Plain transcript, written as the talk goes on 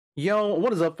Yo,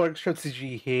 what is up folks,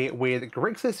 Strategy here with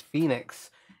Grixis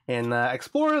Phoenix in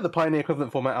Explorer, the Pioneer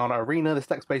equivalent format on Arena. This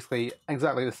deck's basically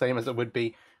exactly the same as it would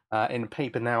be in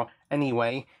paper now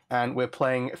anyway, and we're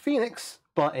playing Phoenix,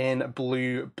 but in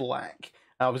blue-black.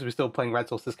 Obviously we're still playing red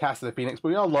sources, Cast of the Phoenix, but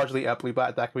we are largely a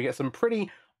blue-black deck. We get some pretty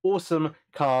awesome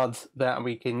cards that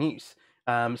we can use.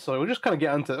 So we'll just kind of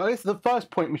get into, I guess the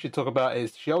first point we should talk about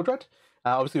is Sheoldred.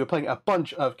 Obviously, we're playing a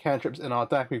bunch of cantrips in our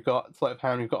deck. We've got Sleight of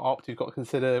Hand, we've got Opt, we've got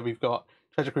Consider, we've got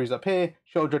Treasure Cruise up here.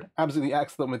 Sheoldred, absolutely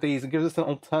excellent with these. It gives us an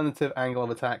alternative angle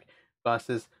of attack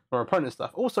versus our opponent's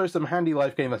stuff. Also, some handy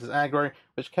life gain versus aggro,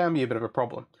 which can be a bit of a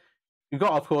problem. We've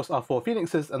got, of course, our 4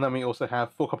 Phoenixes, and then we also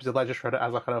have 4 copies of Ledger Shredder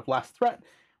as our kind of last threat.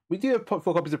 We do have 4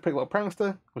 copies of Picklock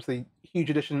Prankster, which is a huge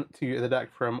addition to the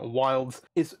deck from Wilds.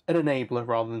 It's an enabler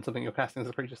rather than something you're casting as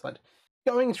a creature sled.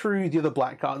 Going through the other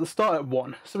black cards, let's start at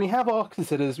 1. So we have our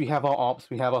Considers, we have our Ops,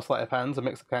 we have our Sleight of Hands, a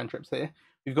mix of cantrips here.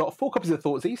 We've got 4 copies of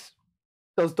Thoughtseize.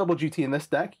 Does double duty in this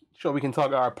deck. Sure, we can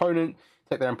target our opponent,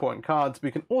 take their important cards. We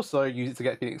can also use it to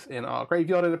get Phoenix in our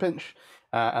graveyard in a pinch.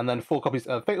 And then 4 copies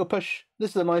of Fatal Push.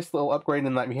 This is a nice little upgrade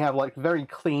in that we have like very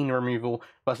clean removal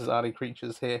versus early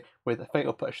creatures here with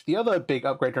Fatal Push. The other big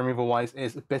upgrade removal-wise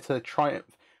is Bitter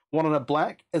Triumph. 1 on a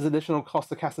black is additional cost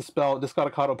to cast a spell, discard a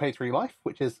card or pay 3 life,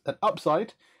 which is an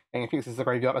upside, and Phoenix is a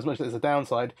graveyard as much as it's a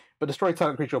downside, but destroy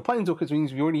target creature or planeswalkers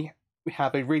means we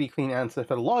have a really clean answer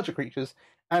for the larger creatures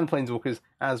and planeswalkers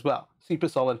as well. Super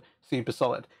solid, super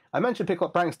solid. I mentioned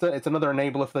Picklock Prankster, it's another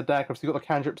enabler for the deck. Obviously we've got the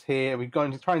cantrips here, we're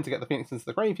going to trying to get the Phoenix into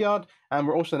the graveyard, and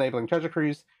we're also enabling Treasure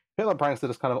Cruise. Picklock Prankster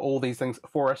does kind of all these things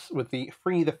for us with the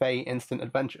Free the Fae instant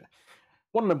adventure.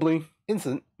 1 in a blue,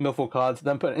 instant, mill 4 cards,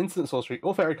 then put an instant sorcery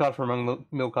or fairy card from among the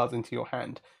mill cards into your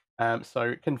hand.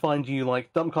 So can find you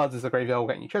like dump cards as a graveyard will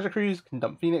get you Treasure Cruise, can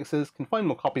dump Phoenixes, can find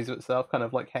more copies of itself, kind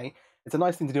of like, hey, it's a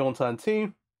nice thing to do on turn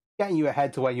 2, getting you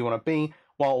ahead to where you want to be,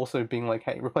 while also being like,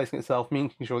 hey, replacing itself,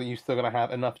 making sure that you're still going to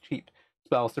have enough cheap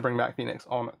spells to bring back Phoenix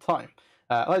on time.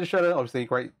 Ledger Shredder, obviously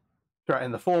great threat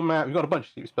in the format, we've got a bunch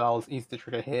of cheap spells, easy to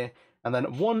trigger here, and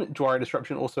then 1 Dwari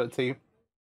Disruption also at 2,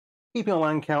 keeping a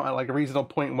land count at like a reasonable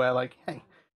point where like, hey,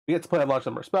 we get to play a large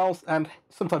number of spells, and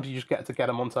sometimes you just get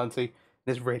them on turn 2.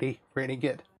 It's really, really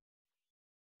good.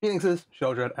 Phoenixes,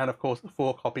 Sheoldred, and of course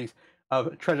 4 copies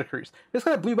of Treasure Cruise. This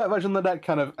kind of blue-black version of the deck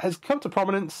kind of has come to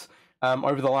prominence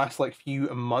over the last like few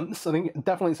months. I think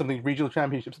definitely something regional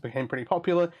championships became pretty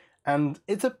popular, and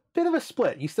it's a bit of a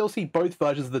split. You still see both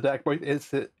versions of the deck, both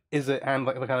is it and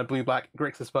like the kind of blue-black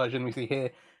Grixis version we see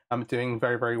here doing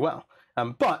very, very well.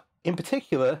 But in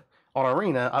particular, on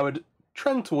Arena, I would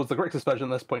trend towards the Grixis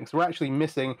version at this point, because we're actually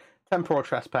missing Temporal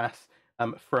Trespass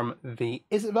from the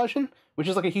Is It version, which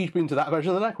is like a huge boon to that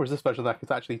version of the deck, whereas this version of the deck is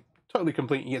actually totally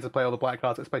complete. You get to play all the black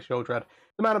cards, let's play Sheoldred.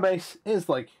 The mana base is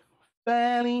like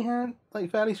fairly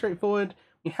straightforward.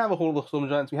 We have a Hall of the Storm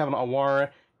Giants, we have an Awara,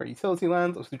 great utility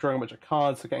lands, obviously drawing a bunch of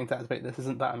cards, so getting to activate this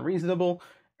isn't that unreasonable.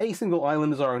 A single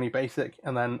island is our only basic,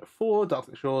 and then 4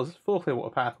 Darkslick Shores, 4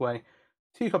 Clearwater Pathway,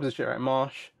 2 copies of Shipwreck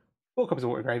Marsh, 4 copies of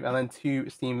Watergrave, and then 2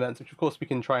 Steam Vents, which of course we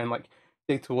can try and like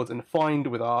dig towards and find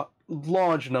with our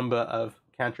large number of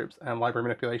cantrips and library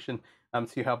manipulation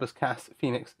to help us cast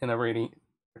Phoenix in a really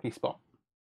tricky spot.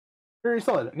 Very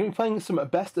solid. I'm going to be playing some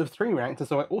best of 3 ranked,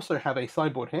 so I also have a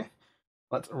sideboard here.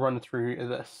 Let's run through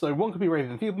this. So 1 could be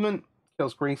Raven Enfeeblement,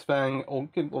 kills Greasefang, or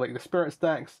like the Spirit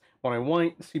stacks, 1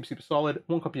 white, super, super solid.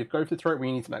 1 copy of Go for the Throat, where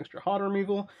you need some extra hard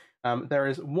removal. There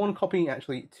is 1 copy,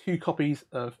 actually 2 copies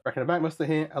of Reckoner Backbuster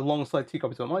here, alongside 2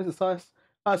 copies of Miser's Size.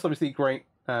 That's obviously great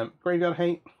graveyard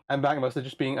hate, and Backbuster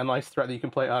just being a nice threat that you can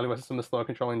play early versus some of the slower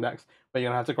controlling decks, where you're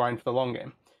going to have to grind for the long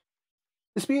game.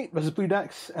 Dispute versus blue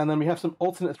decks, and then we have some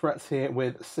alternate threats here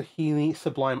with Saheeli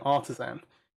Sublime Artisan.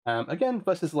 Again,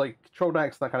 versus like control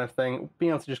decks, that kind of thing, being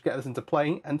able to just get this into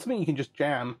play, and something you can just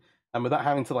jam, without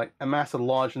having to like amass a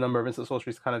large number of instant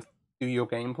sorceries to kind of do your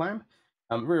game plan.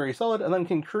 Really, really solid, and then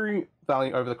can accrue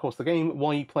value over the course of the game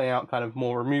while you play out kind of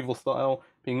more removal style,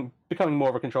 becoming more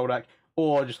of a control deck,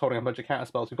 or just holding a bunch of counter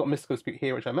spells. We've got Mystical Dispute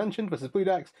here, which I mentioned, versus blue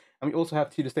decks, and we also have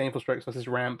 2 Disdainful Strokes versus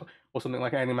Ramp, or something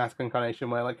like Enigmatic Incarnation,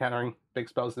 where like countering big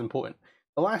spells is important.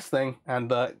 The last thing, and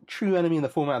the true enemy in the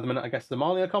format at the minute, I guess, is the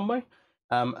Malia combo.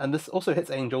 And this also hits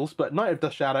Angels, but Knight of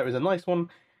Dust Shadow is a nice one.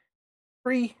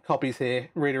 3 copies here,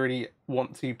 really, really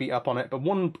want to beat up on it, but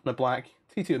 1 in a black,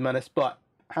 2/2 of Menace, but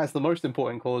has the most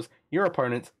important clause: your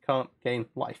opponent can't gain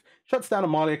life. Shuts down a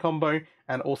Malia combo,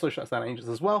 and also shuts down Angels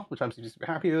as well, which I'm super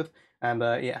happy with. And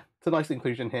yeah, it's a nice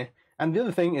inclusion here. And the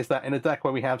other thing is that in a deck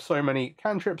where we have so many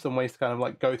cantrips and ways to kind of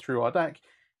like go through our deck,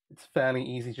 it's fairly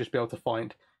easy to just be able to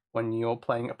find when you're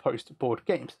playing post-board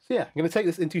games. So yeah, I'm going to take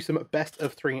this into some best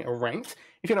of 3 ranked.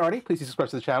 If you're not already, please do subscribe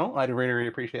to the channel. I'd really, really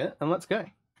appreciate it. And let's go.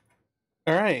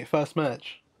 Alright, first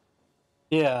match.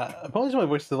 Yeah, apologies my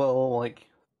voice is a little, like,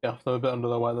 yeah, I'm a bit under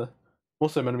the weather.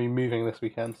 Also meant to be moving this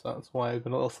weekend, so that's why I've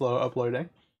been a little slow at uploading.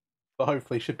 But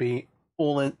hopefully should be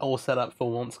all set up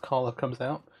for once Carla comes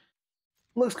out.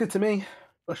 Looks good to me.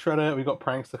 Got Shredder, we got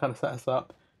Pranks to kind of set us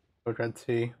up. We're Dread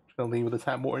 2. Just gonna leave with the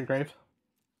Tap Watery Grave.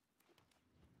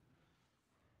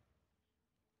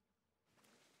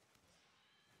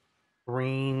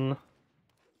 Green.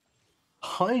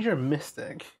 Hydra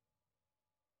Mystic.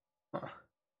 Huh.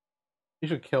 You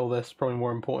should kill this, probably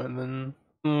more important than...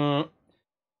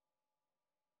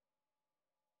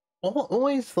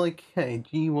 Always like, hey,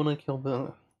 do you want to kill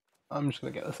the... I'm just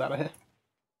gonna get this out of here.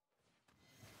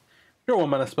 Draw 1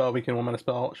 mana spell, we can 1 mana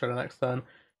spell Shredder next turn.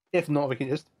 If not, we can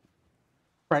just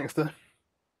Prankster.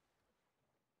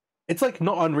 It's like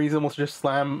not unreasonable to just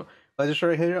slam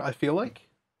Legendary here, I feel like.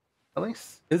 At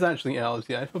least. It's actually elves,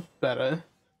 yeah, I feel better.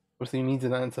 Obviously you need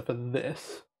an answer for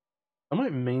this. I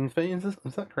might main phase this?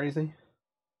 Is that crazy?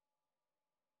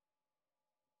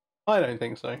 I don't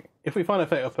think so. If we find a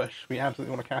Fatal Push, we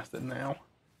absolutely want to cast it now.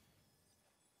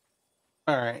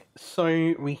 Alright, so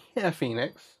we hit a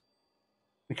Phoenix.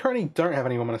 We currently don't have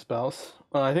any 1 mana spells.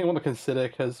 I think I want to consider,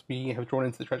 because we have drawn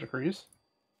into the Treasure Cruise,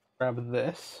 grab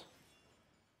this.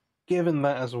 Given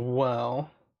that as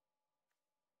well,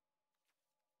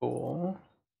 for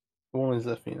one is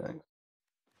a Phoenix. I'm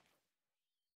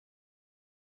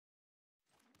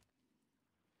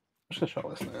just gonna show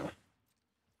this now.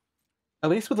 At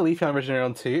least with the Leaf Hound Visionary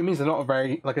on 2, it means they're not a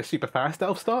very, like, a super fast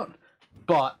elf start.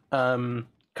 But, kind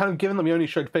of given that we only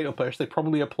showed Fatal Push, they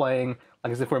probably are playing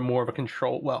like as if we're more of a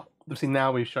control. Well, obviously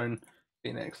now we've shown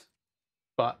Phoenix.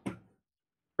 But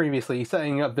previously,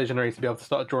 setting up Visionary to be able to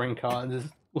start drawing cards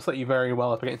will set you very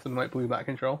well up against something like Blue-Black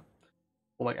Control.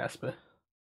 Or like Esper.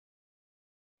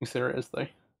 Consider it as, though.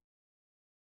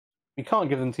 We can't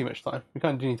give them too much time. We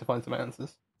kind of do need to find some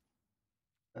answers.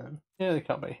 Yeah, they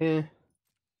can't be here.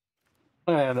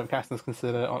 I'm going to end up casting this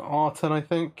Consider on our turn, I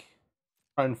think.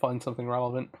 Try and find something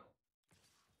relevant.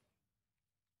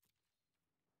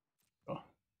 Sure.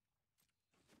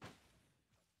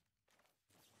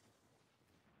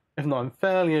 If not, I'm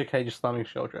fairly okay just slamming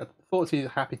Shield Dread. Thought he's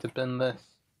happy to bin this.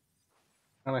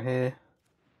 Kind of here.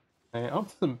 Okay,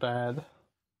 Opt isn't bad.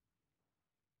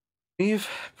 We've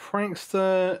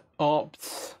Prankster,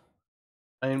 Opt,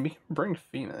 and we can bring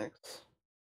Phoenix.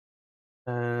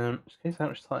 Just in case how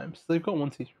much time. So they've got 1,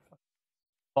 2, 3, 4,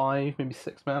 5, maybe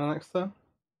 6 mana next turn.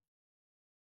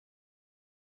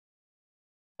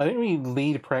 I think we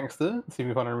lead Prankster and see if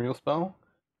we find a real spell.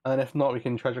 And then if not, we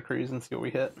can Treasure Cruise and see what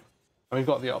we hit. And we've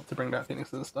got the Opt to bring back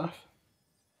Phoenix and stuff.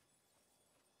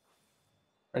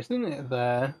 Right, so it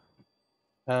there.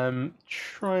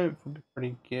 Triumph would be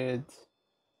pretty good.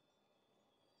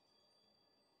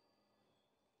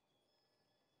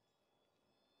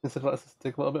 Instead, let's just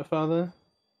dig a little bit further.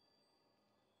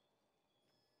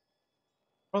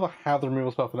 I'd rather have the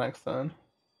removal spell for next turn.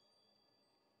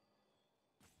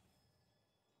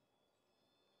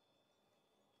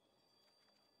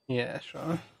 Yeah,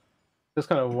 sure. This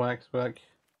kind of works, but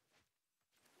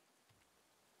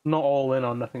not all in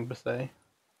on nothing per se.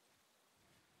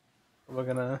 We're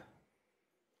gonna...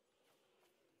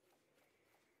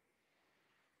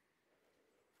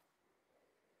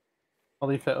 I'll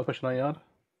leave Fatal Push in our yard.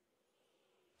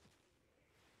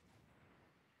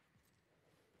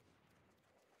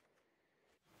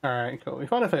 Alright, cool. We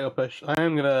find a Fatal Push. I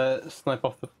am gonna snipe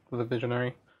off the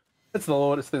Visionary. It's the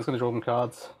Lord, it's gonna draw them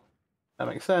cards. That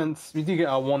makes sense. We do get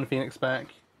our 1 Phoenix back.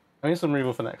 I need some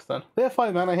removal for next turn. They have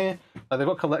 5 mana here. They've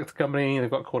got Collector Company, they've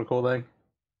got Quarter Calling.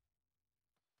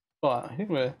 But I think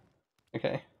we're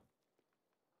okay. I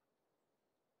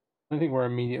don't think we're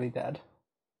immediately dead.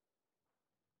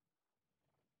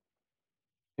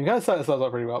 We kind of set ourselves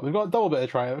up pretty well. We've got a double bit of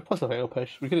Triumph, plus a Fatal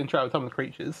Push. We could interact with some of the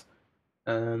creatures.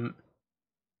 In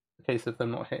case of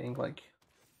them not hitting, like,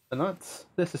 the nuts.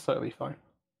 This is totally fine.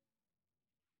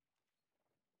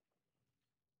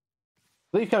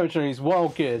 Leaf Missionaries, while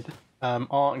good,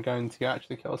 aren't going to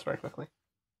actually kill us very quickly.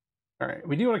 Alright,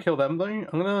 we do want to kill them, though. I'm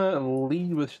going to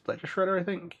lead with Ledger Shredder, I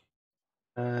think.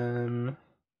 Go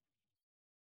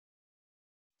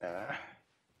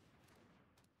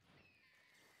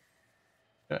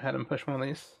ahead and push one of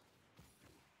these.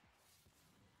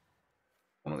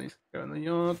 One of these can go in the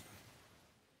yard.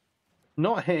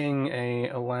 Not hitting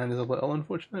a land is a little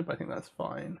unfortunate, but I think that's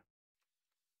fine.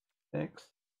 6.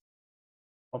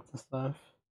 Opt and stuff.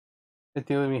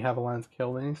 Ideally we have a land to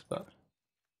kill these, but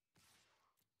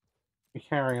we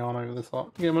carry on over this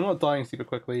lot. Again, we're not dying super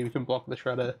quickly, we can block the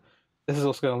Shredder. This is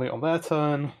also going to loot on their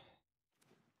turn.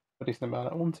 A decent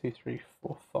amount. 1, 2, 3,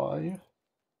 4, 5.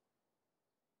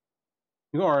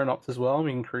 We got our own ops as well.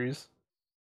 We can cruise.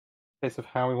 In case of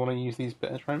how we want to use these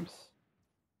bitter tramps.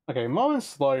 Okay, Marlin's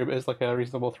slow, but is like a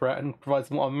reasonable threat and provides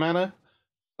a lot of mana.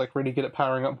 Like really good at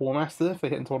powering up War Master if they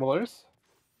hit into one of those.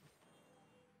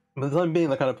 But the time being,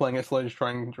 they're kind of playing it slow, just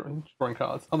drawing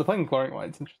cards. Oh, they're playing Glowing Light.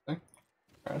 It's interesting.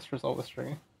 Alright, let's resolve this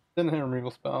trigger. Didn't hit a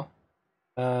removal spell.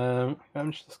 I'm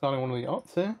just discarding one of the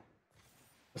ops here.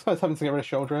 This guy's having to get rid of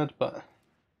Sheoldred, but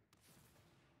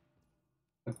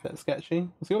a bit sketchy.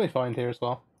 Let's see what they find here as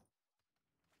well.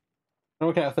 I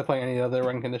don't care if they're playing any other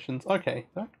run conditions. Okay,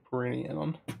 they're pretty in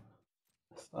on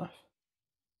this stuff.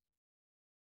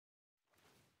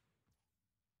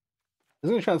 He's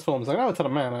going to transform. He's like, oh, a ton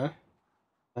of mana.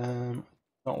 Don't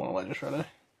want to Legend Shredder.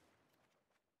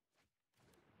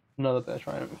 Another Bear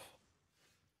Triumph.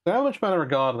 So how much mana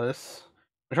regardless?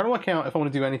 I'm trying to work out if I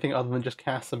want to do anything other than just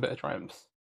cast some Bitter Triumphs.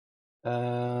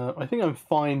 I think I'm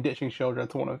fine ditching Sheoldred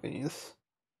to one of these.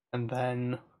 And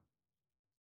then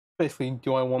basically,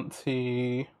 do I want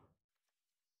to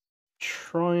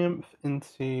Triumph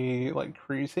into like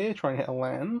Cruise here, try and hit a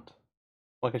land?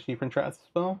 Like a cheaper Entrapment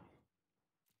spell?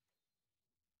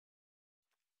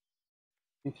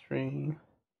 3,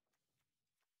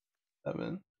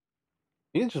 7.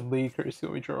 You can just lead Cruise, see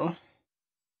what we draw.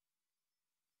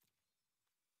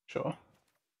 Sure.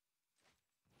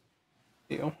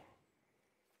 Deal.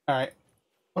 Alright.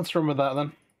 Let's run with that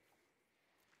then.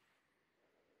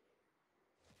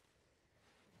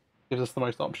 Gives us the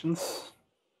most options.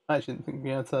 I actually didn't think we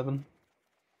had 7.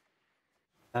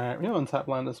 Alright, we have untap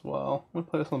land as well. We'll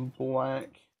play this on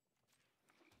black.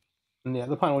 And yeah,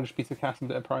 the plan will just be to cast a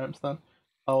bit of Triumphs then.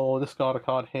 I'll discard a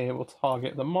card here, we'll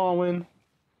target the Marwyn.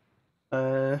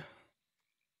 I'll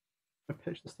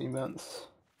pitch the Steam Vents.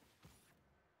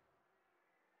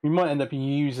 We might end up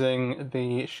using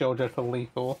the Sheoldred for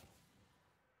lethal.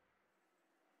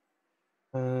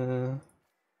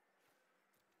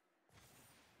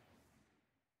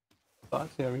 But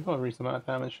yeah, we've got a reasonable amount of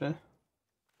damage here.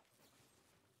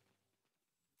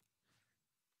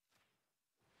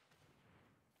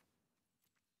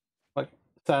 Like,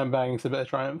 sandbagging a bit of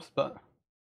Triumphs, but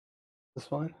it's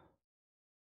fine.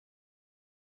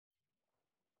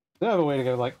 We have a way to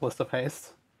go like list of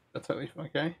haste. That's totally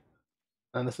okay.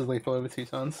 And this is lethal over 2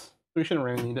 turns. We shouldn't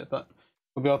really need it, but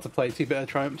we'll be able to play 2 Bitter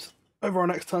Triumphs over our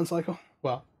next turn cycle.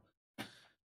 Well,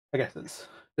 I guess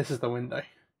this is the window.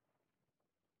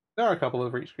 There are a couple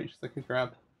of reach creatures that could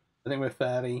grab. I think we're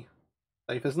fairly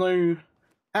safe. There's no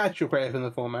actual creative in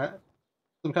the format.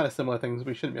 Some kind of similar things.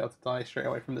 We shouldn't be able to die straight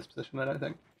away from this position, I don't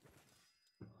think.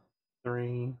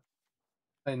 3,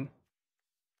 10.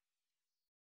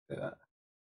 Do that.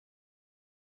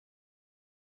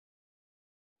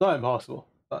 Not impossible,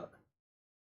 but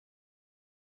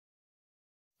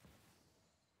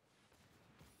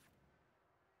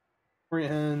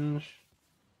Rehenge.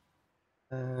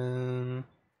 I'll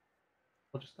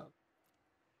just stop.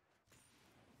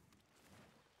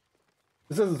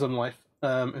 This isn't some life.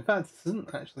 In fact, this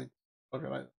isn't actually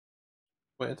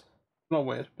weird. Not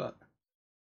weird, but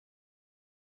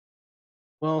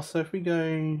well. So if we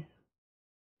go,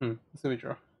 let's see what we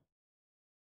draw.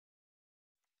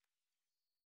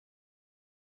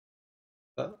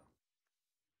 But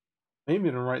maybe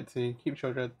the right to keep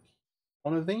Sheoldred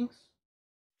one of these.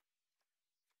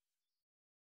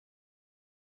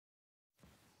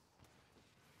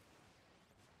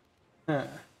 Yeah.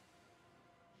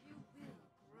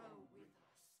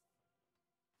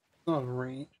 Not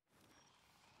reach.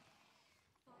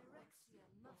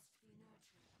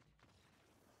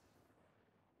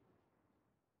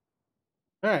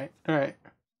 Alright.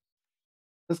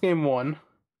 This game 1.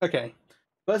 Okay.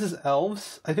 Versus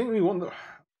elves. I think we want the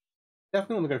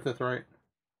definitely want to go for the throat.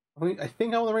 I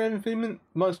think I want the Ray of Enfeeblement.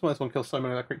 Most one kills so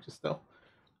many of their creatures still.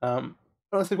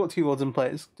 Unless they've got 2 lords in play,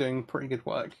 it's doing pretty good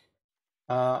work.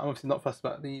 I'm obviously not fussed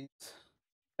about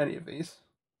any of these.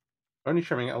 I'm only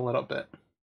trimming it a little bit.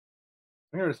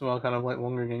 Here are some kind of like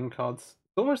longer game cards.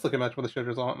 It's almost like a match where the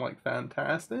shoulders aren't like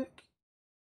fantastic.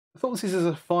 The Thought Seizers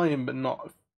are fine, but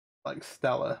not like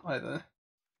stellar either.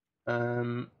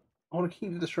 I want to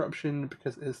keep the disruption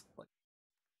because it is like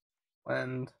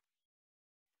land.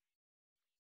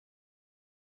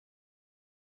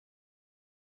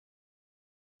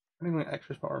 I think like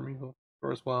extra spot removal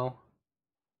as well.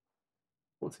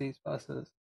 40 versus.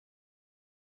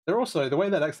 They're also the way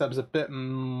that X is a bit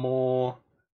more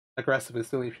aggressive with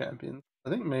Silly Champions. I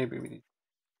think maybe we need.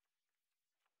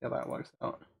 Yeah, that works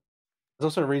out. There's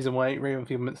also a reason why Raven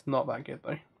Enfeeblement's not that good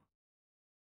though.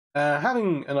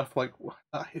 Having enough like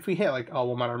if we hit like our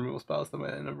 1 mana removal spells, then we're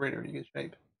in a really good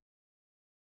shape.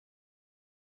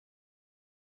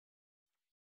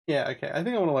 Yeah, okay. I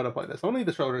think I want to let her play this. I want to leave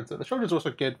the shoulder. The shoulder's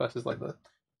also good versus like the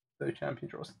champion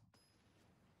draws.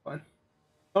 Fine.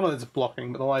 Not that it's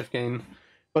blocking, but the life gain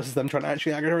versus them trying to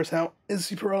actually aggro us out is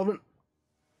super relevant.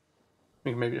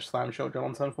 We can maybe just slam shoulder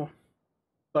on turn 4.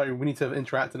 So we need to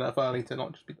interact enough early to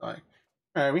not just be dying.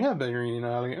 Alright, we have Biggerine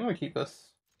early. I'm gonna keep this.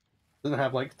 Doesn't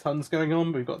have like tons going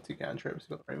on, but we've got 2 cantrips.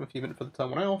 We've got the Rainbow Achievement for the turn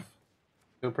 1 elf.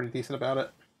 Feel pretty decent about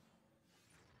it.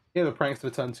 We have a Pranks for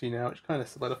turn 2 now, which kind of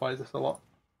solidifies this a lot.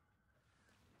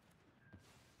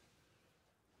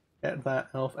 Get that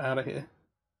elf out of here.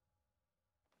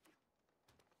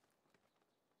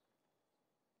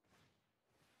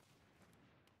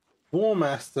 War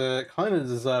Master kind of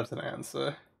deserves an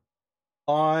answer.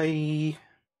 This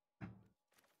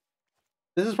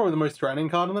is probably the most threatening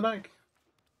card in the deck.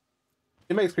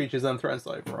 It makes creatures then threatens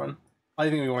to overrun. I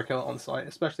think we want to kill it on site,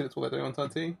 especially if it's what they're doing on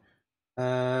turn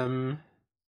 2.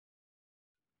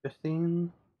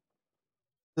 15.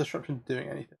 Disruption doing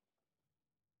anything.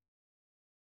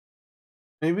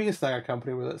 Maybe we can snag a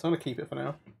company with it, so I'm gonna keep it for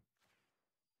now.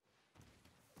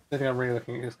 I think I'm really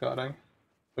looking at discarding.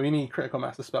 But we need critical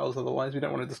master spells, otherwise we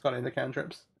don't want to discard any of the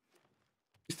cantrips.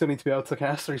 We still need to be able to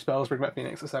cast 3 spells, bring back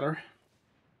Phoenix, etc.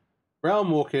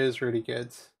 Realm Walker is really good,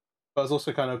 but it's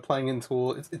also kind of playing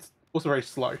into it's also very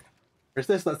slow. Whereas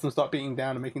this lets them start beating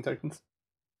down and making tokens.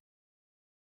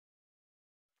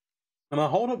 And I'll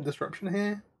hold up disruption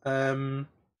here. Yeah, I'm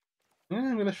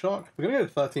gonna shock. We're gonna go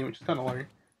to 13, which is kind of low,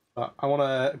 but I want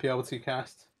to be able to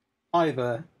cast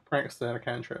either Prankster in a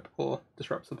cantrip or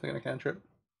disrupt something in a cantrip.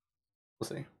 We'll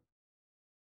see.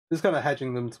 This is kind of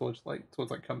hedging them towards like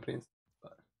companies.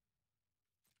 But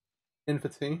in for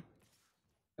 2.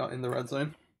 Got in the red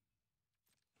zone.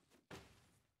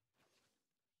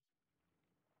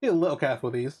 Be a little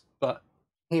careful with these, but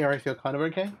here I feel kind of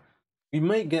okay. We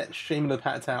might get Shaman of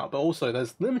Packed out, but also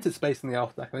there's limited space in the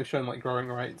alpha deck, and they've shown like growing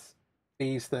rights,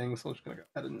 these things. So I'm just gonna go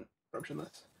ahead and disruption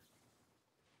this.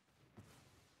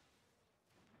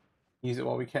 Use it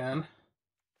while we can.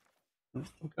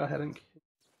 Go ahead and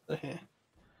kill here.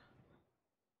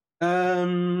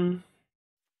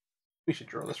 We should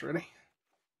draw this really.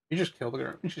 You just kill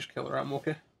the Realm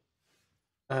Walker.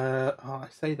 Oh, I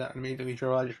say that and immediately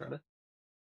draw. I just read it.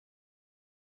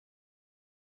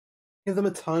 Give them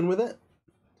a turn with it.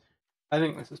 I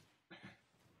think this is.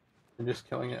 I'm just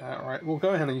killing it outright. We'll go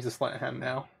ahead and use a sleight of hand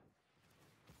now.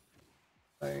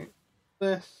 So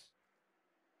this.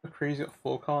 The Crazy got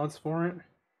 4 cards for it. I'm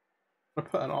gonna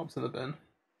put an ops in the bin.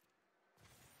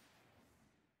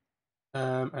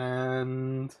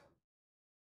 And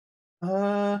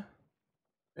good.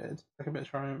 Like a bit of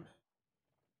triumph.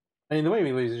 I mean, the way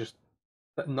we lose is just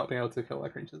not being able to kill their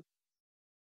creatures.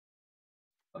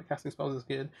 Like casting spells is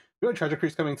good. We got Treasure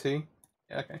Cruise coming too.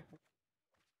 Yeah, okay.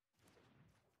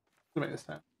 We'll make this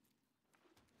time.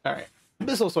 Alright.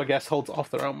 This also, I guess, holds off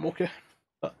the Realm Walker.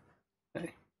 But,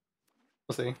 hey.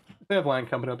 We'll see. If they have Land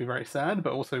Company, I'll be very sad,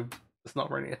 but also, it's not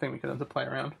really a thing we can have to play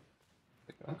around.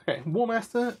 Okay, War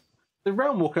Master. The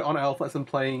Realm Walker on Elf lets them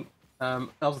play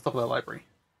Elves on top of their library.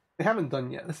 They haven't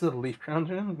done yet. This is a Leaf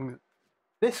Crown.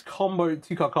 This combo,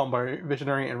 2-card combo,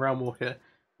 Visionary and Realm Walker,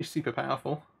 is super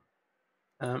powerful.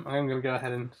 I'm going to go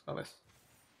ahead and discard this.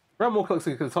 Realm Walker looks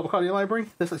like the top card of your library.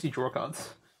 This lets you draw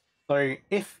cards. So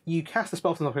if you cast a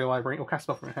spell from the top of your library, or cast a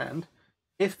spell from your hand,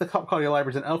 if the top card of your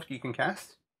library is an elf you can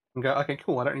cast, and go, okay,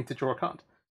 cool, I don't need to draw a card.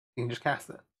 You can just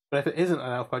cast it. But if it isn't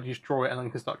an elf card, you just draw it and then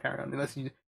you can start carrying on. Unless you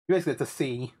basically get to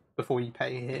see before you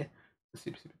pay here. It's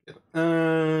super, super good.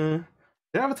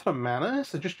 They don't have a ton of mana,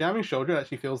 so just jamming Shoulder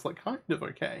actually feels like kind of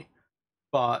okay.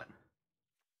 But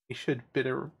we should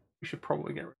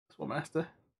probably get rid of this War Master.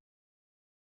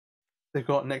 They've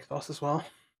got next boss as well.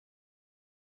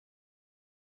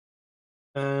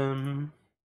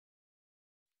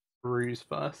 Cruise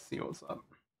first, see what's up.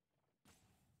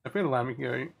 If we allow me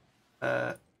to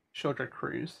go Shoulder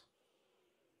Cruise.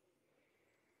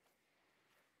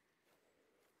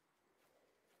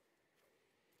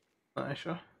 Alright,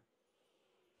 sure.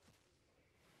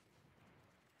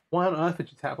 Why on earth did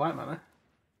you tap black mana?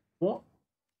 What?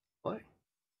 Like,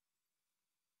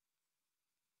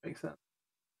 makes sense.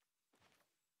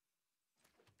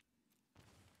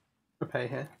 Prepare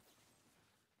here.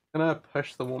 Gonna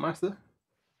push the War Master.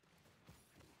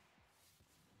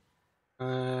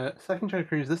 Second Treasure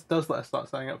Cruise. This does let us start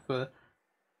setting up for.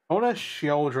 I want to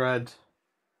Sheoldred,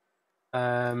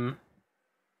 and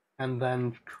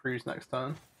then Cruise next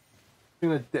turn. I'm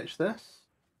gonna ditch this.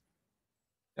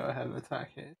 Go ahead and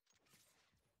attack here. I'm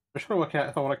just trying to work out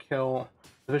if I want to kill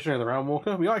the Visionary of the Realm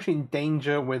Walker. We are actually in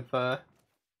danger with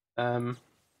of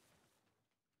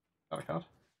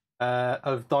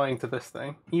dying to this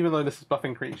thing. Even though this is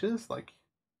buffing creatures, like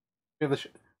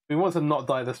We want to not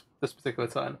die this particular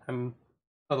turn, and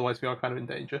otherwise we are kind of in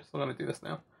danger. So I'm going to do this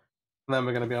now, and then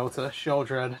we're going to be able to Shoal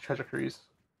Dread, Treasure Cruise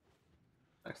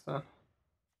next turn,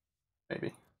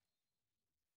 maybe.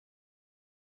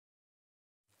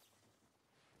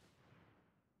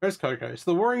 Where's Coco?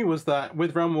 So the worry was that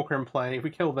with Realmwalker in play, if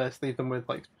we kill this, leave them with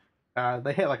like,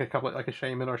 they hit like a couple, like a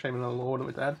Shaman or a Shaman and a Lord, and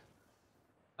we're dead.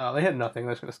 They hit nothing.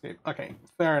 They're just gonna escape. Okay,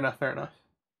 fair enough. Fair enough.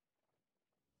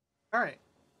 All right.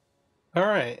 All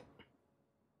right.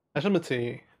 Match number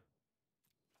 2.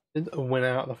 Did win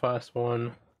out the first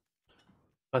one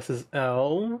versus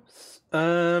Elves.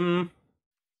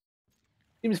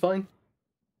 Seems fine.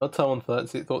 I'll tell on thought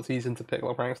season to pick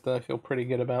Prankster. I feel pretty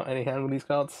good about any hand with these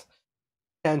cards.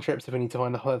 Cantrips if we need to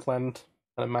find the Hard Land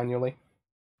kind of manually.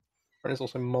 It's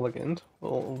also mulliganed.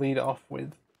 We'll lead off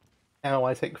with how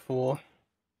I take 4,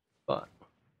 but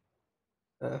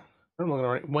I'm not gonna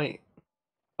write. Wait.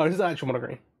 Oh, this is actual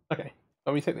monogreen. Okay.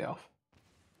 Oh, we take the elf.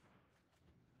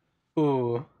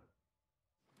 Ooh.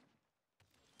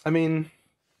 I mean,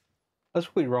 that's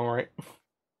probably wrong, right?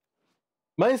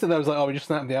 My instinct was like, oh, we just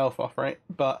snapped the elf off, right?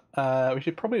 But we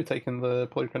should probably have taken the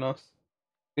Polychronos.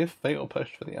 We have Fatal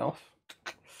Push for the elf.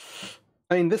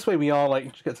 I mean, this way we are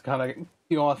like just get to kind of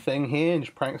do our thing here and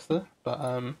just prankster,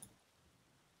 but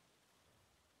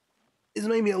it's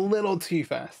maybe a little too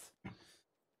fast.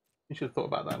 You should have thought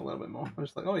about that a little bit more. I'm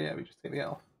just like, oh yeah, we just take the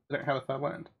elf. We don't have a third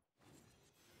land,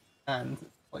 and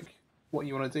like what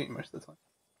you want to do most of the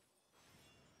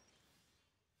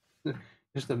time.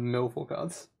 Just a mill for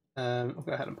cards. I'll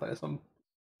go ahead and play this on.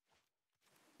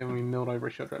 And we milled over a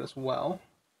Shield Dread as well.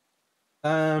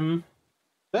 Don't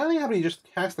think how just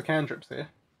cast the cantrips here.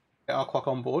 Get our clock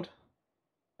on board.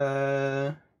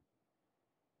 How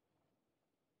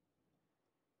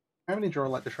many draw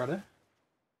Electro Shredder?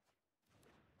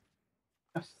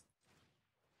 Yes.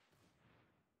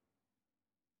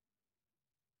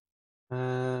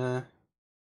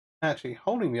 Actually,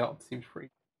 holding the op seems free.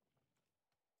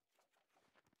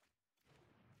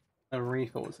 I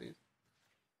rethought these.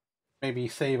 Maybe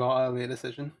save our earlier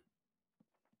decision.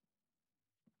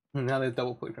 Now they're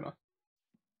double Polychronos.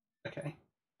 Okay.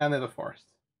 And they're the forest.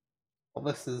 Well,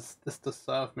 this does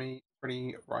serve me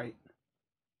pretty right.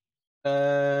 It's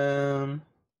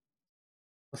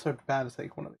so bad to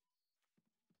take one of these.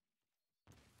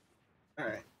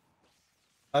 Alright.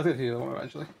 I'll get to the other one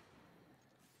eventually.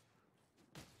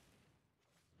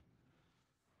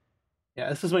 Yeah,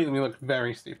 this is making me look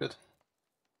very stupid.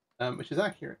 Which is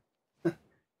accurate.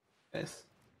 Yes.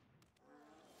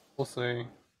 Also,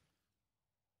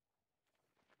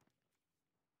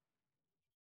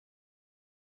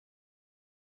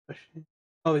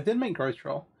 oh, they did make Growth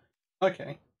Troll.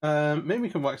 Okay. Maybe we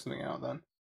can work something out then.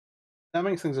 That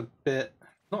makes things a bit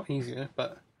not easier,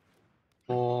 but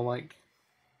more like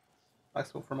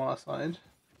flexible from our side.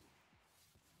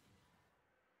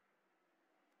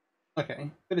 Okay,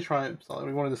 bit of triumph. So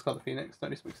we want to discard the Phoenix. Don't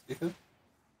do something stupid.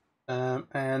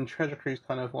 And Treasure Cruise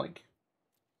kind of like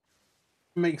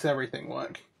makes everything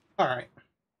work. All right.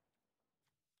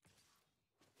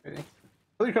 Okay.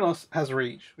 Polychronos has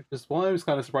reach, which is why I was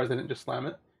kind of surprised they didn't just slam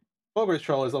it. Bogger's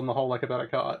Troll is on the whole like a better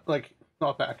card. Like,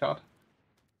 not a better card.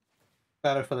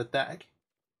 Better for the deck.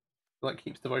 It, like,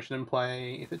 keeps Devotion in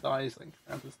play if it dies, like,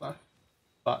 rounds and stuff.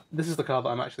 But this is the card that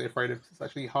I'm actually afraid of, because it's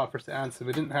actually hard for us to answer.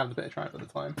 We didn't have the bit of triumph at the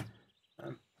time.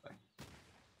 So.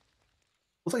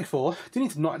 We'll take 4. Do need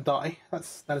to not die.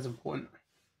 That is important.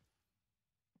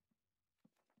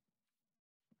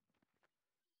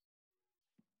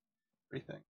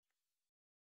 Everything.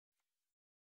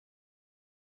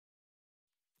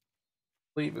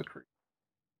 Leave the crew.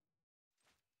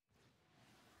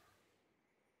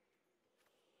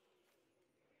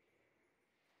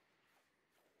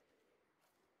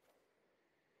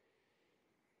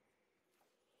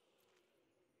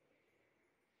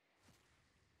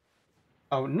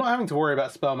 Oh, not having to worry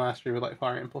about spell mastery with like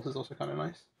Fire Impulse is also kind of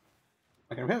nice.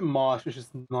 Okay, we have Marsh, which is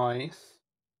nice.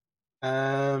 There's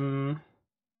an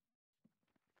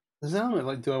element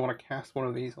like, do I want to cast one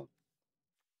of these on?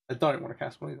 I don't want to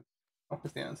cast one of them. What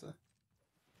was the answer?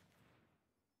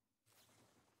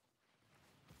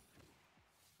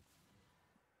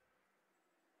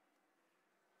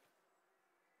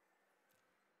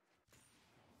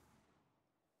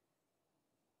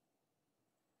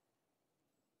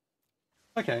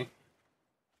 Okay.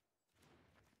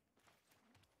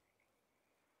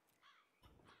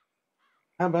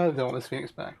 How about I want this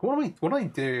Phoenix back? What am I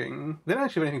doing? They don't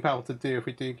actually have anything powerful to do if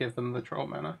we do give them the Troll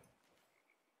mana.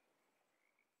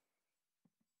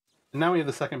 And now we have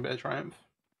the second bit of Triumph.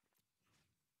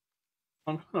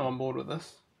 I'm kind of on board with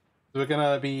this. We're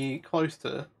gonna be close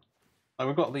to So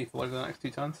we've got lethal over the next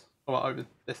 2 turns. Or over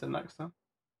this and next turn.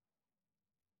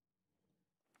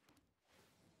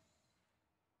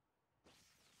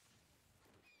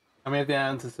 And we have the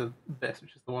answer to this,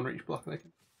 which is the one reach block they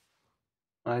can.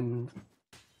 And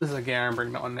this is a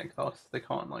Garenbring, not a Nykthos. They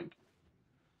can't like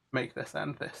make this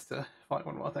and this to fight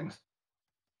one of our things.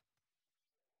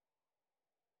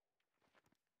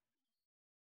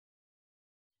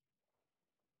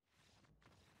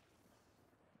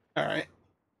 Alright.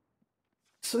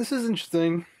 So this is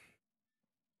interesting.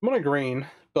 Mono green,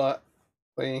 but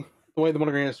the way the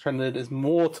mono green is trended is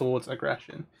more towards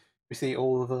aggression. We see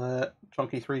all the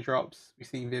chunky 3-drops. We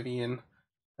see Vivian.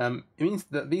 It means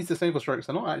that these disable strokes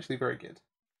are not actually very good.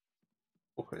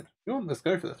 Awkward. You want let's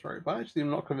go for the throat, but actually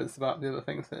I'm not convinced about the other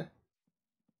things here.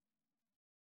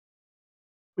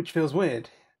 Which feels weird.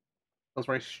 Feels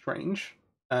very strange.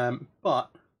 But I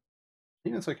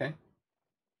think that's okay.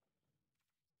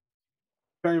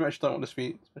 Very much don't want to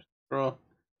speed, especially draw.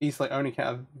 These like only can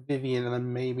have Vivian and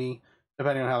then maybe,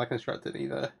 depending on how they're constructed,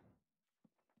 either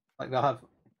like they'll have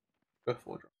go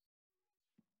 4-drop.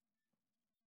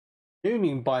 Maybe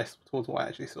being biased towards what I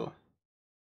actually saw.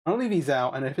 I'll leave these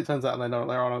out, and if it turns out they're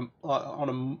on a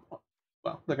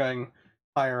well, they're going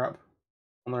higher up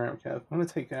on the ramp curve, I'm going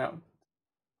to take out.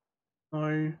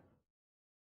 No,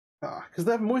 because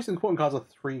their most important cards are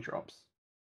 3-drops,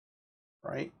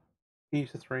 right? 2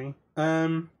 to 3.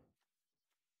 I'm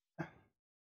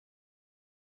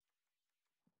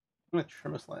going to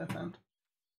trim a Slayer Fan.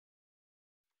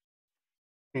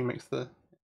 He makes the.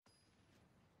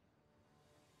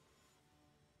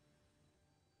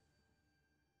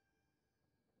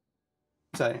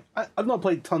 So, I've not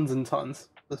played tons and tons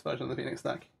this version of the Phoenix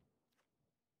deck.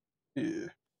 Ew.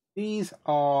 These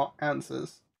are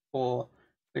answers for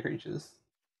the creatures.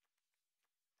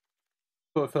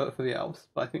 For the elves,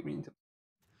 but I think we need to.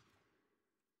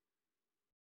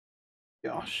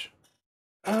 Gosh.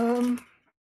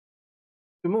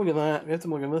 We mulligan that. We have to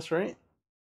mulligan this, right?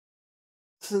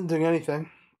 This isn't doing anything.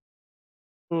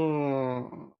 We're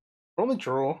on the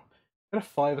draw. Got a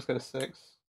 5, let's go to 6.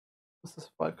 What's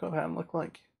this 5-card hand look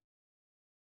like?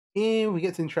 Here we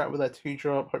get to interact with our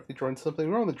 2-drop, hopefully draw into something.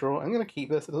 We're on the draw. I'm going to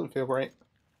keep this. It doesn't feel great.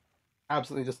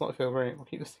 Absolutely does not feel great. We'll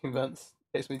keep this in events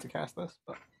in case we need to cast this.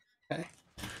 But okay.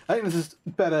 I think this is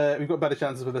better. We've got better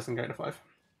chances with this than going to 5.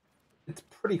 It's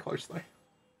pretty close though.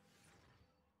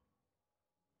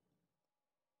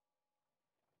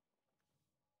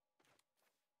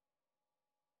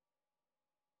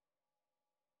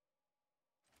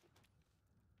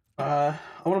 I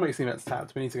want to make some events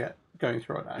tabbed. We need to get going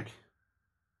through our deck.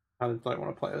 I don't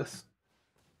want to play this.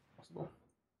 Possible.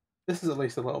 This is at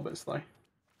least a little bit slow.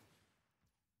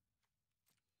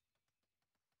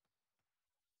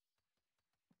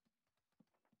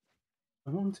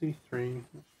 One, two, three.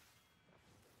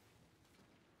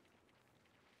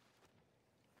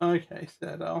 Okay,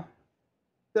 Citadel.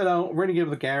 Citadel, really good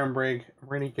with the Garenbrig.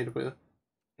 Really good with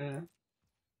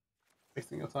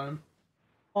wasting your time.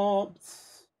 Opt.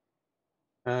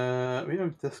 We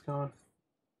have discard.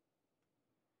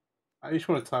 I just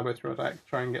want to turbo through our deck,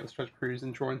 try and get the stretch cruise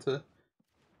and draw into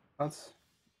cards.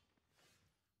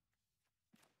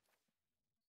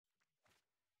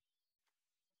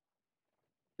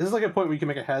 This is like a point where you can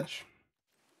make a hedge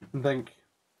and think,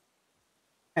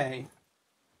 hey,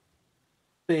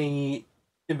 the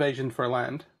invasion for a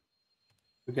land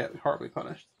would get horribly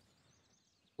punished.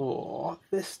 Or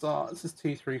this starts as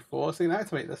 2, 3, 4, so you can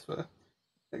activate this for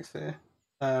 6 here.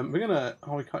 We're gonna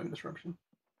we can't even disruption.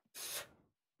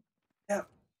 Yep.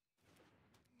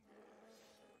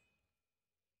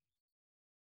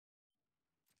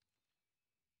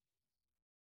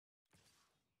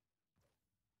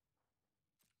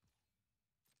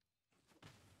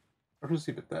 I'm just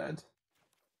super dead.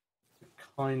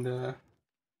 Kinda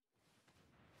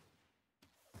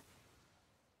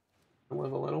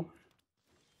live a little.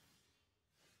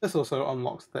 This also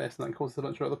unlocks this and then causes a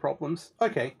bunch of other problems.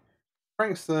 Okay.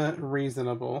 Prankster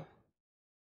reasonable.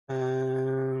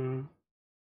 1,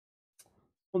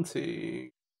 2,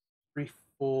 3,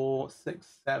 4, 6,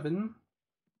 7.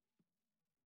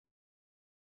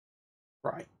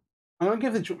 Right. I'm gonna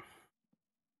give the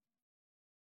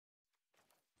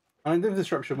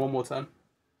disruption one more turn.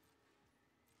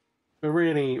 We're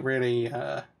really, really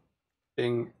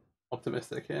being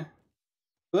optimistic here.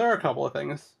 But there are a couple of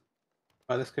things.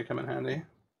 This could come in handy.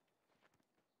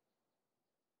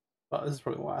 But this is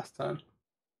probably the last turn.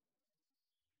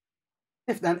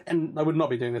 If that, and I would not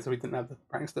be doing this if we didn't have the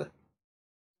prankster.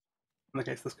 In the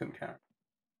case this couldn't carry.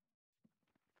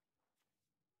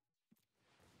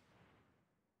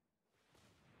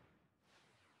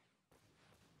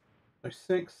 So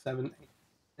 6, 7, 8.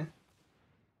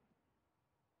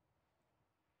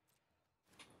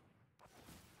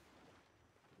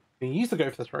 We used to go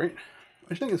for the throat,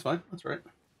 which I think is fine. That's right.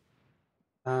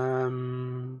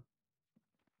 Doesn't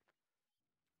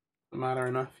matter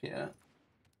enough yet.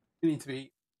 We need to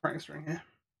be practicing here.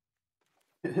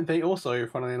 They also,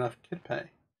 funnily enough, could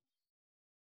pay.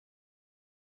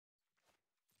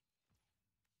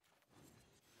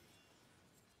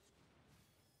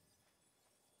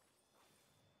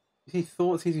 He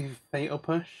thought he's a fatal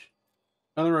push.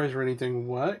 Another row is really doing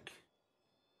work.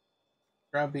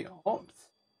 Grab the opt.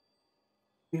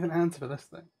 Even answer for this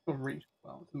thing. Or reach.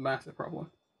 Well, it's a massive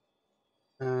problem.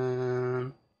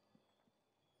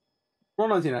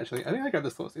 119 actually. I think I grabbed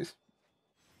this Thoughtseize.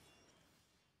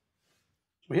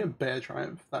 We hit Bear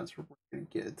Triumph. That's really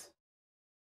good.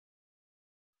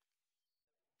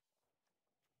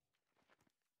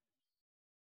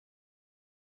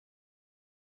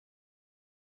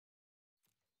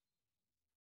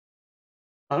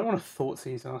 I don't want to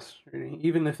Thoughtseize us, really.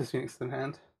 Even if this Phoenix is in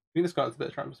hand. We can discard the Bear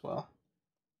Triumph as well.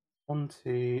 1, 2.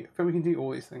 I think we can do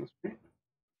all these things, right?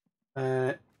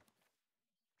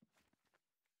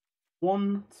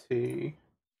 1, 2, 3,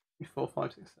 4,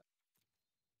 5, 6, 7.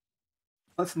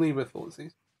 Let's leave with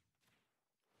Thoughtseize.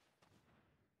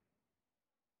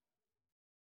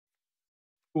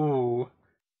 Ooh,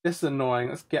 this is annoying.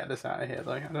 Let's get this out of here,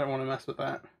 though. I don't want to mess with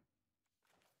that.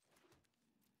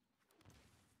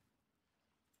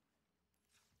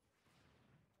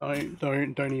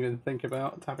 Don't even think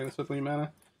about tapping this with blue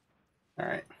mana. All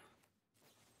right.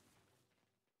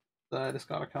 So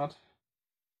discard a card.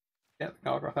 Get the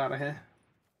Gargoth out of here.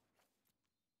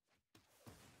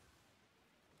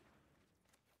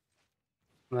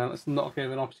 And then let's not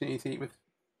give an opportunity to eat with.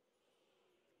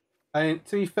 I mean,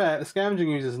 to be fair, the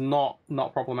Scavenging Ooze is not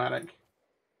problematic,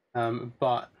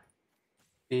 but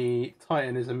the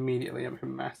Titan is immediately a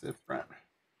massive threat.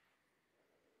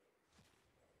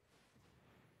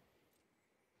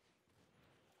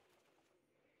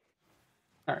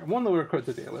 All right, one that we're equipped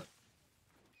to deal with.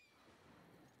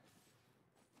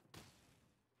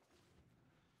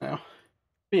 Now,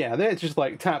 but yeah, they're just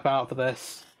like tap out for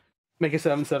this, make a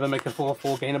 7/7, make a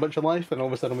 4/4, gain a bunch of life, and all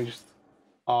of a sudden we just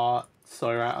are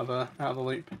so out of the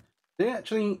loop. They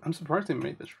actually, I'm surprised they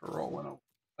made this roll. And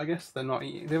I guess they're not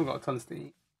eating. They haven't got tons to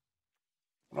eat.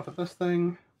 Off of this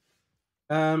thing.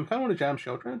 Kind of want to jam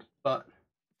Shieldred, but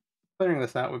clearing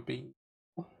this out would be.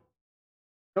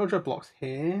 Shieldred blocks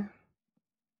here.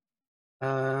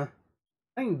 I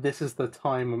think this is the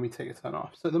time when we take a turn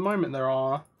off. So at the moment there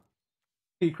are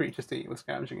 2 creatures to eat with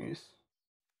Scavenging Ooze.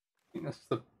 I think this is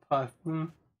the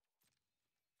perfect.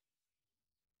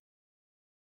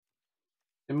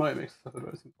 It might make stuff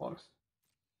about some blocks.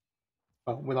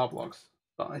 Well, with our blocks,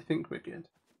 but I think we're good.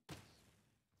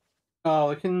 Oh,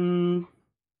 they can.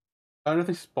 I don't know if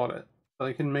they spot it, but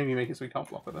they can maybe make it so we can't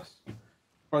block with this.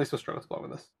 Or at least we'll struggle to block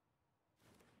with this.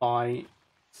 By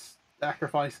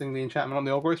sacrificing the enchantment on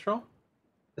the Orgroid Troll.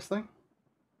 This thing.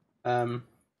 Yeah.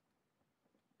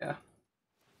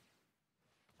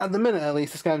 At the minute, at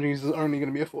least, the Scavenging Ooze is only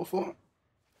going to be a 4/4.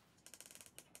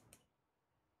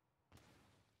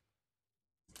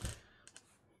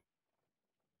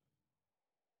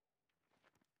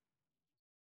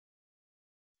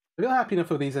 I feel happy enough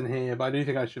with these in here, but I do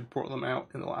think I should have brought them out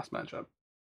in the last matchup.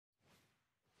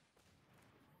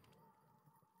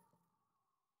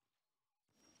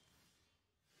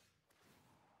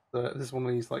 So this is one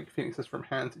of these like Phoenixes from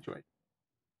hand situations.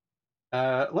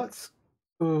 Let's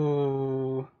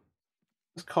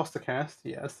cost a cast.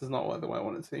 Yeah, this is not the way I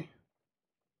want it to.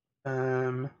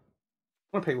 I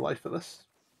want to pay life for this.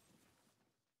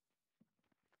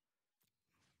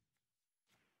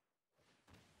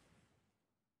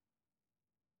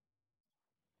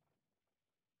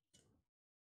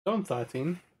 I'm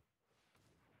 13.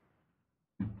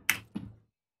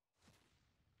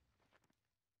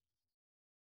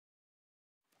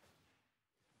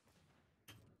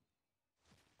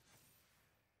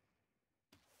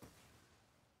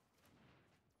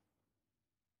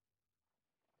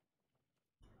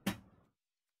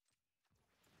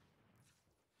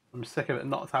 I'm sick of it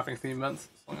not tapping Steam events,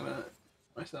 so I'm gonna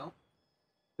myself.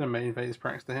 I'm gonna main phase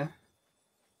practice to here.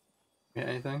 Get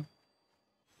anything?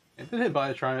 It did hit by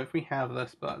a triumph. We have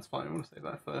this, but it's fine. I want to save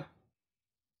that for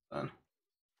then.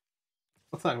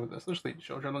 What's that with this? Let's just leave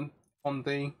Children on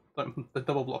D. The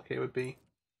double block here would be,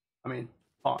 I mean,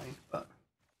 fine, but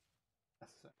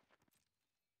necessary.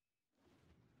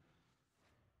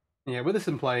 Yeah, with this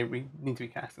in play, we need to be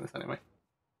casting this anyway.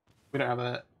 We don't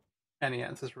have any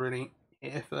answers really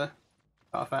here for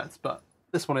artifacts, but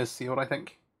this one is sealed, I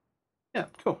think. Yeah,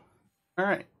 cool.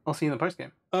 Alright, I'll see you in the post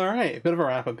game. Alright, a bit of a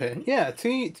wrap up here. Yeah,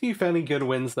 two fairly good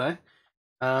wins there.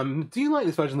 Do you like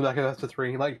this version of the deck as to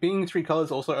 3? Like, being 3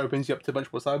 colors also opens you up to a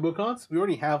bunch more sideboard cards. We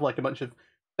already have like a bunch of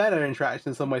better interactions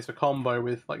in some ways for combo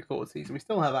with like Thoughtseize, and we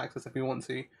still have access if we want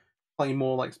to play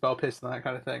more like Spell Piss and that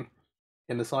kind of thing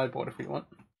in the sideboard if we want.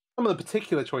 Some of the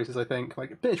particular choices, I think,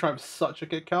 like Bitter Triumph is such a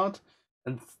good card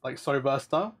and like so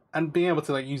versatile, and being able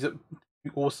to like use it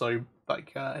to also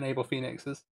like enable Phoenix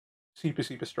is super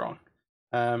strong.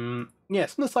 Yeah,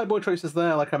 some of the sideboard choices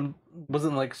there, like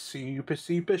wasn't like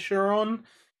super sure on.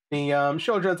 The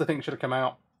Shoal Dreads I think should have come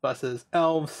out versus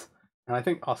Elves, and I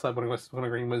think our sideboard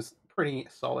green was pretty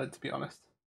solid, to be honest.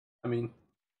 I mean,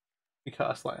 we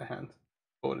cut a sleight of hand,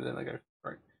 forward it in, they go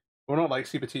right. We're not like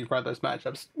super too proud of those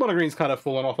matchups. Mono Green's kind of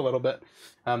fallen off a little bit,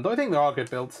 though I think there are good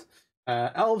builds.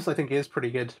 Elves I think is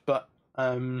pretty good, but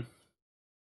I'm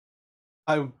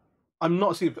not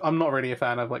really a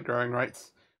fan of like Growing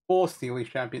Rights or Steel Leaf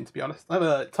Champion, to be honest. I have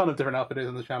a ton of different alpha videos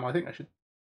on the channel. I think I should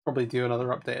probably do another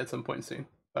update at some point soon.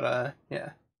 But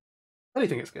yeah, I do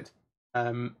think it's good.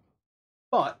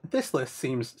 But this list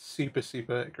seems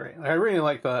super great. Like, I really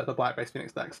like the black-based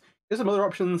Phoenix decks. There's some other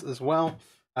options as well.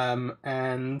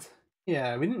 And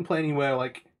yeah, we didn't play anywhere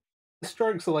like the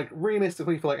strokes are like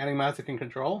realistically for like enigmatic and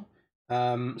control.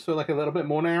 So like a little bit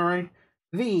more narrow.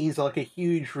 These are like a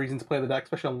huge reason to play the deck,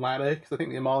 especially on ladder, because I think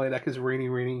the Amalia deck is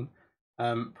really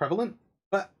prevalent.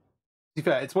 But to be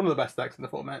fair, it's one of the best decks in the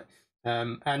format.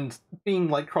 And being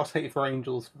like cross-hate for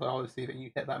Angels for the Odyssey that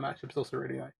you hit that matchup is also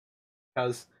really nice,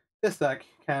 because this deck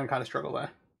can kind of struggle there,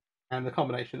 and the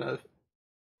combination of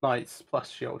Knights plus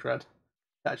Shield Dread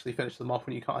to actually finish them off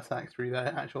when you can't attack through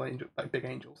their actual angel, like big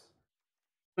angels,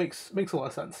 makes a lot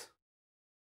of sense.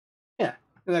 Yeah,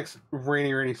 the deck's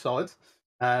really solid,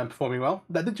 performing well.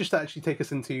 That did just actually take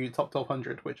us into top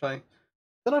 1200, which I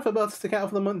don't know if I'm about to stick out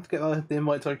for the month to get the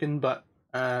invite token, but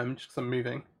just because I'm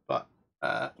moving. But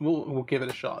we'll give it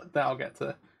a shot. That'll get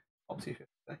to top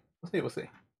 250. We'll see.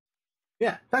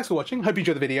 Yeah, thanks for watching. Hope you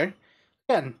enjoyed the video.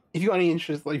 Again, if you got any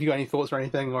interest, like if you got any thoughts or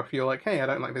anything, or if you're like, hey, I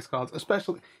don't like this card,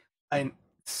 especially, and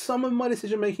some of my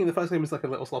decision making in the first game was like a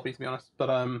little sloppy, to be honest. But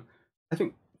I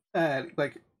think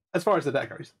like as far as the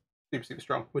deck goes, super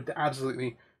strong. Would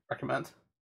absolutely recommend.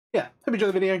 Yeah, hope you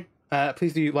enjoyed the video.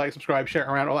 Please do like, subscribe, share it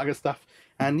around, all that good stuff.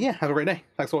 And yeah, have a great day.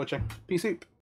 Thanks for watching. Peace out.